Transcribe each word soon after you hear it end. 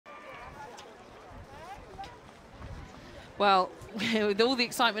Well, with all the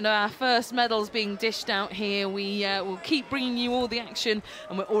excitement of our first medals being dished out here, we will keep bringing you all the action,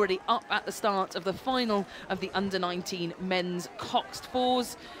 and we're already up at the start of the final of the under-19 men's Coxed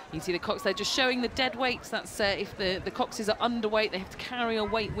fours. You can see the Coxed, they're just showing the dead weights. That's if the Coxes are underweight, they have to carry a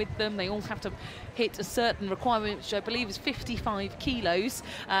weight with them. They all have to hit a certain requirement, which I believe is 55 kilos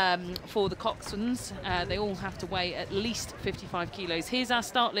for the Coxswains. They all have to weigh at least 55 kilos. Here's our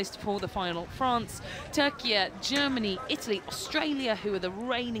start list for the final. France, Turkey, Germany, Italy, Australia, who are the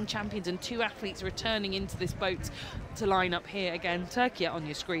reigning champions, and 2 athletes returning into this boat to line up here again. Turkey on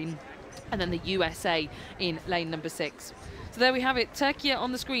your screen, and then the USA in lane number 6. So there we have it, Turkey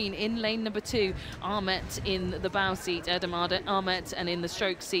on the screen in lane number 2, Ahmet in the bow seat, Erdem Ahmet, and in the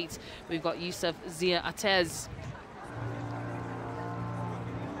stroke seat we've got Yusuf Zia Atez.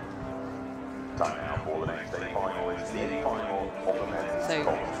 Time now for the next day final. It's the final of the men's.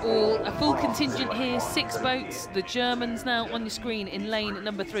 So a full contingent here, 6 boats. The Germans now on your screen in lane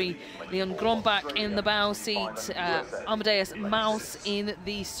number 3. Leon Grombach in the bow seat, Amadeus Maus in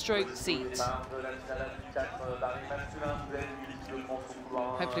the stroke seat.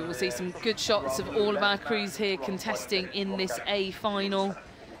 Hopefully we'll see some good shots of all of our crews here contesting in this A final.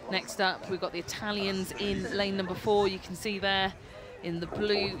 Next up, we've got the Italians in lane number 4. You can see there in the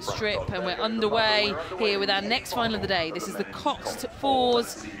blue strip, and we're underway here with our next final of the day. This is the Coxed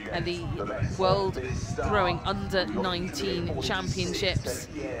fours and the World Rowing Under-19 Championships.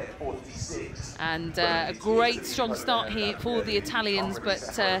 And a great strong start here for the Italians,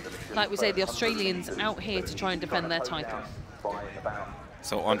 but like we say, the Australians out here to try and defend their title.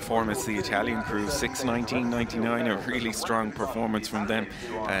 So on form, it's the Italian crew, 6:19.99, a really strong performance from them.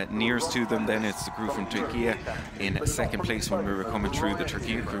 Nearest to them then it's the crew from Turkey in second place when we were coming through, the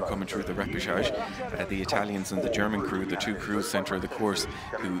Turkey crew coming through the repechage. The Italians and the German crew, the 2 crews centre of the course,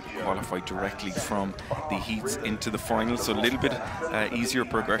 who qualified directly from the heats into the final. So a little bit easier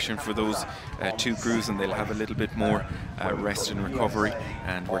progression for those 2 crews, and they'll have a little bit more rest and recovery.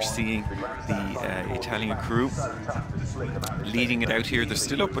 And we're seeing the Italian crew leading it out here. They're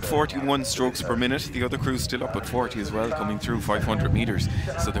still up at 41 strokes per minute. The other crew's still up at 40 as well, coming through 500 metres.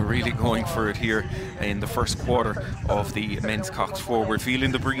 So they're really going for it here in the first quarter of the men's Coxed four. We're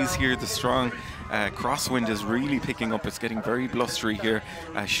feeling the breeze here, the strong crosswind is really picking up. It's getting very blustery here.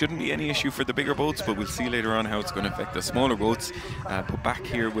 Shouldn't be any issue for the bigger boats, but we'll see later on how it's going to affect the smaller boats. But back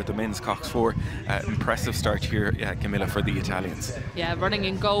here with the men's Coxed four, impressive start here, Camilla, for the Italians. Yeah, running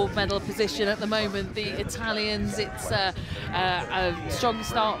in gold medal position at the moment, the Italians. It's a strong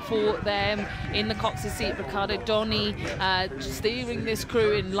start for them. In the Cox's seat, Riccardo Doni steering this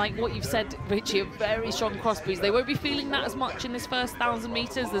crew in, like what you've said, Richie, a very strong cross breeze. They won't be feeling that as much in this first 1,000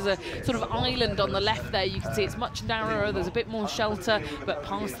 metres. There's a sort of island on the left there. You can see it's much narrower, there's a bit more shelter, but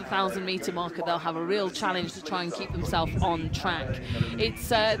past the 1,000-metre marker they'll have a real challenge to try and keep themselves on track. It's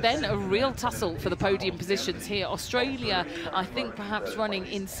then a real tussle for the podium positions here. Australia, I think, perhaps running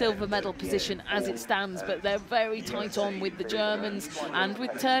in silver medal position as it stands, but they're very tight on with the Germans and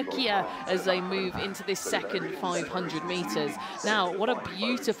with Turkey as they move into this second 500 metres. Now, what a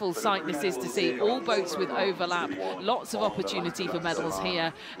beautiful sight this is to see. All boats with overlap, lots of opportunity for medals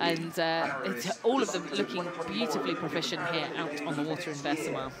here, and it's all of them looking beautifully proficient here out on the water in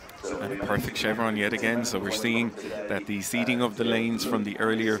Bessemer. And a perfect chevron yet again. So we're seeing that the seeding of the lanes from the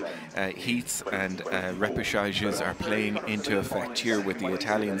earlier heats and repechages are playing into effect here with the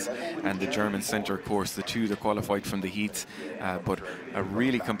Italians and the German centre course, the 2 that qualified from the heats. But a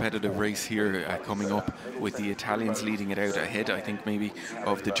really competitive race here coming up with the Italians leading it out ahead, I think, maybe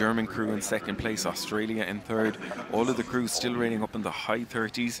of the German crew in second place, Australia in third. All of the crews still raining up in the high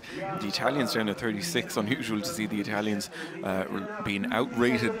 30s. The Italians down at 36. Unusual to see the Italians being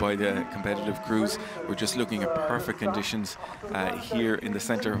outrated by the competitive crews. We're just looking at perfect conditions here in the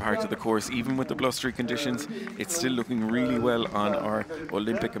centre part of the course. Even with the blustery conditions, it's still looking really well on our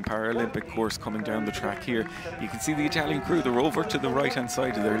Olympic and Paralympic course coming down the track here. You can see the Italian crew, they're over to the right hand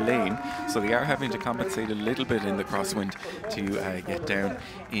side of their lane, so they are having to compensate a little bit in the crosswind to get down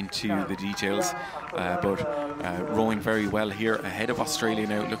into the details, but rowing very well here ahead of Australia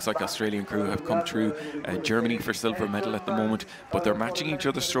now. It looks like Australian crew have come through Germany for silver medal at the moment, but they're matching each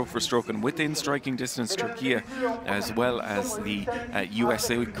other stroke for stroke, and within striking distance Turkey as well as the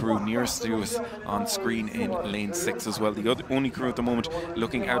USA crew nearest to us on screen in lane 6 as well. The only crew at the moment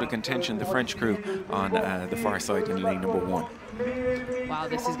looking out of contention, the French crew on the far side in lane number 1. Wow,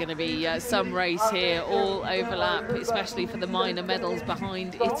 this is going to be some race here, all overlap, especially for the minor medals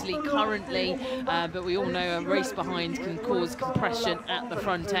behind Italy currently. But we all know a race behind can cause compression at the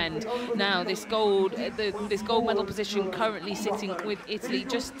front end. Now, this gold medal position currently sitting with Italy.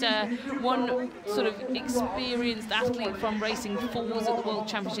 Just one sort of experienced athlete from racing fours at the World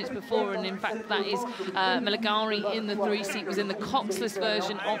Championships before, and in fact that is Meligari in the 3-seat, was in the Coxless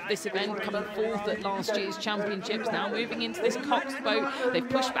version of this event, coming fourth at last year's championships. Now moving into this Coxed boat, they've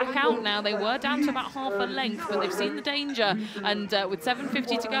pushed back out now. They were down to about half a length, but they've seen the danger, and with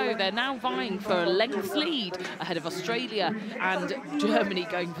 7:50 to go, they're now vying for a length lead ahead of Australia and Germany,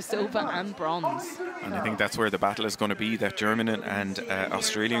 going for silver and bronze. And I think that's where the battle is going to be, that German and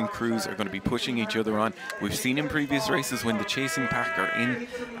Australian crews are going to be pushing each other on. We've seen in previous races when the chasing pack are in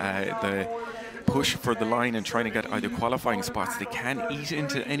the push for the line and trying to get either qualifying spots, they can eat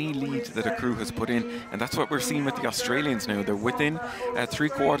into any lead that a crew has put in, and that's what we're seeing with the Australians now. They're within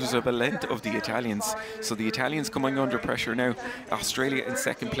 3/4 of a length of the Italians, so the Italians coming under pressure now. Australia in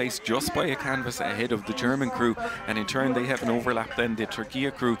second place, just by a canvas ahead of the German crew, and in turn they have an overlap then, the Turkey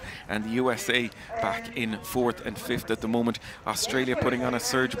crew and the USA back in fourth and fifth at the moment. Australia putting on a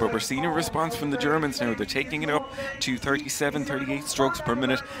surge, but we're seeing a response from the Germans now. They're taking it up to 37, 38 strokes per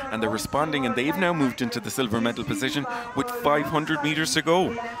minute, and they're responding, and they've now moved into the silver medal position with 500 meters to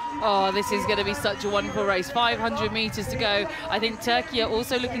go. Oh, this is going to be such a wonderful race. 500 meters to go. I think Turkey are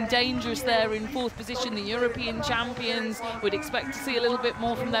also looking dangerous there in fourth position. The European champions, would expect to see a little bit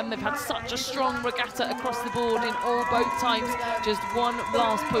more from them. They've had such a strong regatta across the board in all boat types. Just one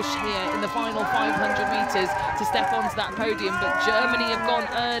last push here in the final 500 meters to step onto that podium. But Germany have gone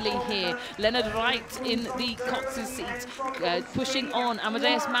early here. Leonard Wright in the Cox's seat, pushing on.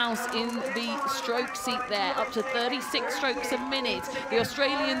 Amadeus Maus in the stroke seat there, up to 36 strokes a minute. The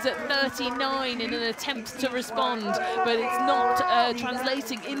Australians at 39 in an attempt to respond, but it's not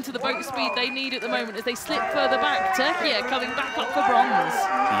translating into the boat speed they need at the moment as they slip further back. Turkey coming back up for bronze.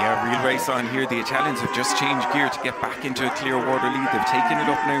 Yeah, real race on here. The Italians have just changed gear to get back into a clear water lead. They've taken it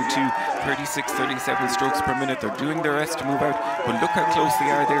up now to 36, 37 strokes per minute. They're doing their best to move out, but look how close they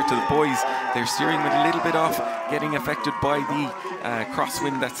are there to the boys. They're steering with a little bit off, getting affected by the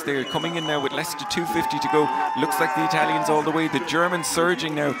crosswind that's there. Coming in now with less than 250 to go. Looks like the Italians all the way. The Germans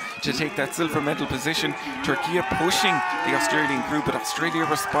surging now to take that silver medal position. Turkey pushing the Australian crew, but Australia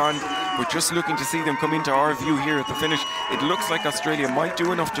respond. We're just looking to see them come into our view here at the finish. It looks like Australia might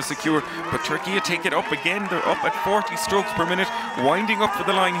do enough to secure, but Turkey take it up again. They're up at 40 strokes per minute, winding up for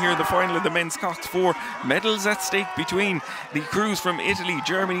the line here in the final of the men's Coxed 4. Medals at stake between the crews from Italy,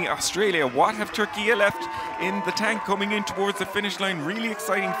 Germany, Australia. What have Turkey left in the tank coming in towards the finish line? Really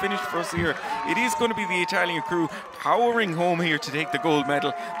exciting finish for us here. It is going to be the Italian crew powering home here to take the gold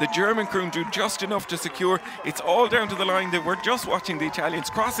medal. The German crew do just enough to secure. It's all down to the line. That we're just watching the Italians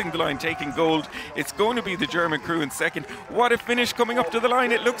crossing the line, taking gold. It's going to be the German crew in second. What a finish coming up to the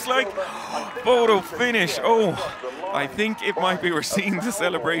line, it looks like. Photo finish. Oh, I think it might be, we're seeing the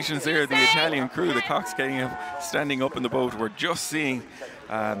celebrations there. The Italian crew, the Cox standing up in the boat. We're just seeing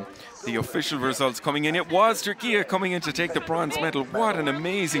the official results coming in. It was Turkey coming in to take the bronze medal. What an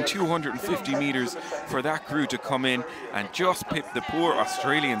amazing 250 meters for that crew to come in and just pip the poor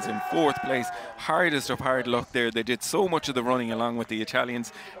Australians in fourth place. Hardest of hard luck there. They did so much of the running along with the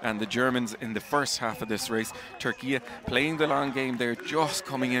Italians and the Germans in the first half of this race. Turkey playing the long game there, just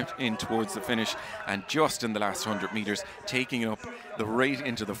coming in towards the finish, and just in the last 100 meters taking it up the rate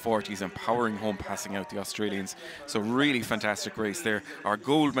into the 40s and powering home, passing out the Australians. So really fantastic race there. Our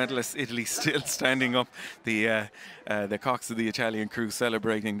gold medalist Italy still standing up. The Cox of the Italian crew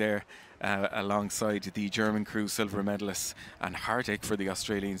celebrating there alongside the German crew silver medalists, and heartache for the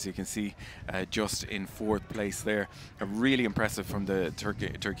Australians. You can see just in fourth place there. Really impressive from the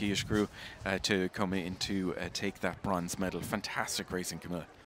Turkish crew to come in to take that bronze medal. Fantastic racing, Camilla.